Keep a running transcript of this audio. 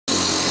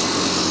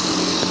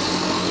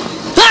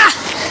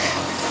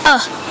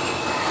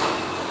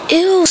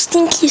Ew,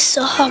 stinky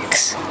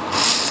socks.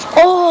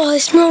 Oh, they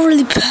smell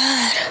really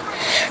bad.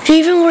 They're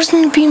even worse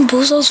than the Bean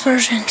Boozle's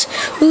versions.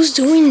 Who's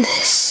doing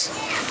this?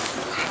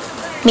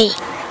 Me.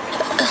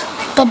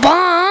 But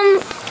Mom,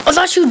 I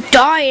thought you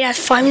died at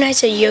Five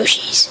Nights at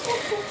Yoshi's.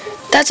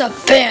 That's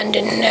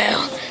abandoned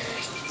now.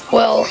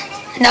 Well,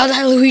 now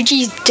that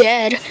Luigi's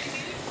dead.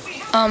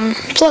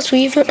 Plus we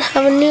even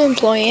have a new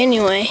employee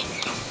anyway.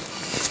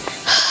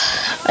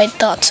 I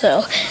thought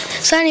so.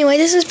 So anyway,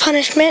 this is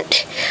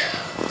punishment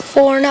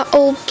for not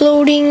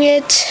uploading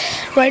it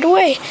right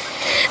away.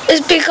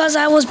 It's because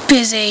I was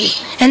busy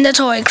and the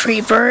toy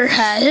creeper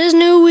had his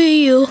new Wii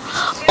U.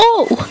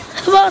 Oh,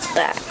 how about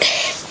that?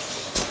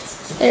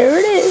 There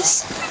it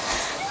is.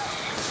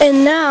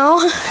 And now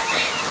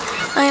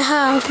I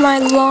have my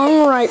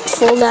long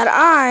rifle that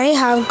I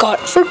have got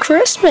for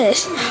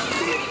Christmas.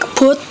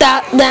 Put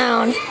that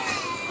down.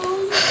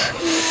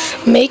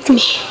 Make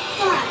me.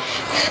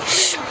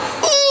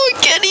 Oh, I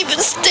can't even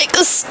take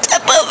a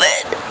step of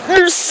it.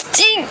 They're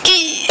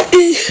stinky.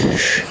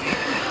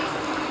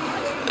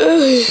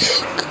 Oh,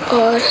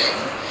 God.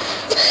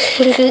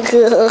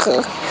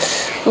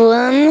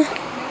 1,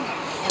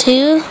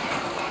 2.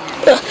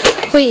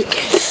 Wait,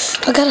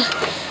 I gotta.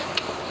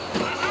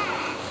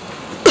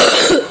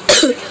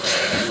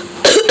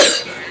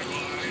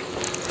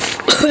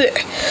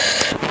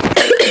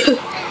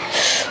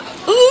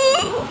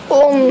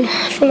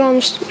 I forgot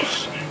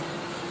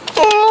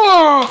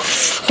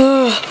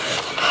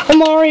I'm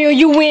Mario,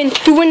 you win.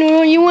 You win,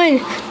 you win.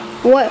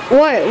 What?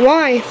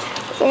 Why?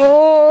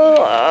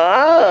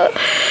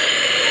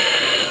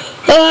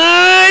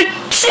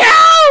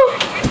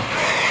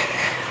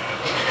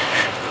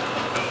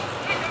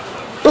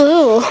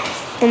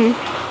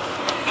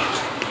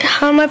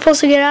 How am I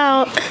supposed to get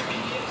out?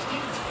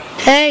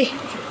 Hey!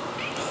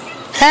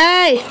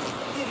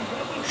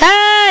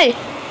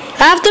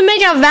 I have to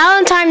make a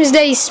Valentine's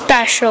Day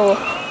special.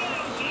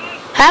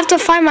 I have to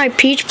find my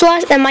Peach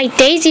plush and my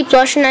Daisy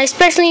plush, and I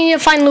especially need to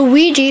find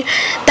Luigi.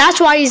 That's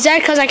why he's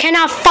dead, because I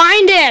cannot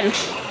find him.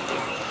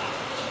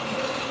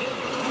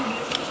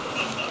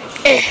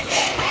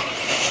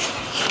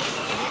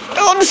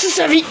 Oh, this is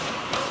heavy.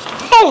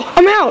 Oh,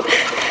 I'm out.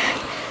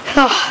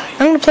 Oh,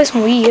 I'm going to play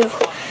some Wii U.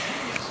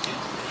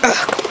 Oh,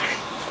 come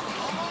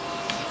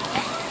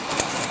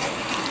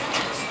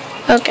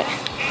on. Okay.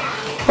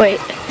 Wait.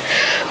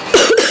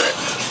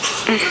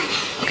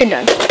 Okay,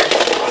 done.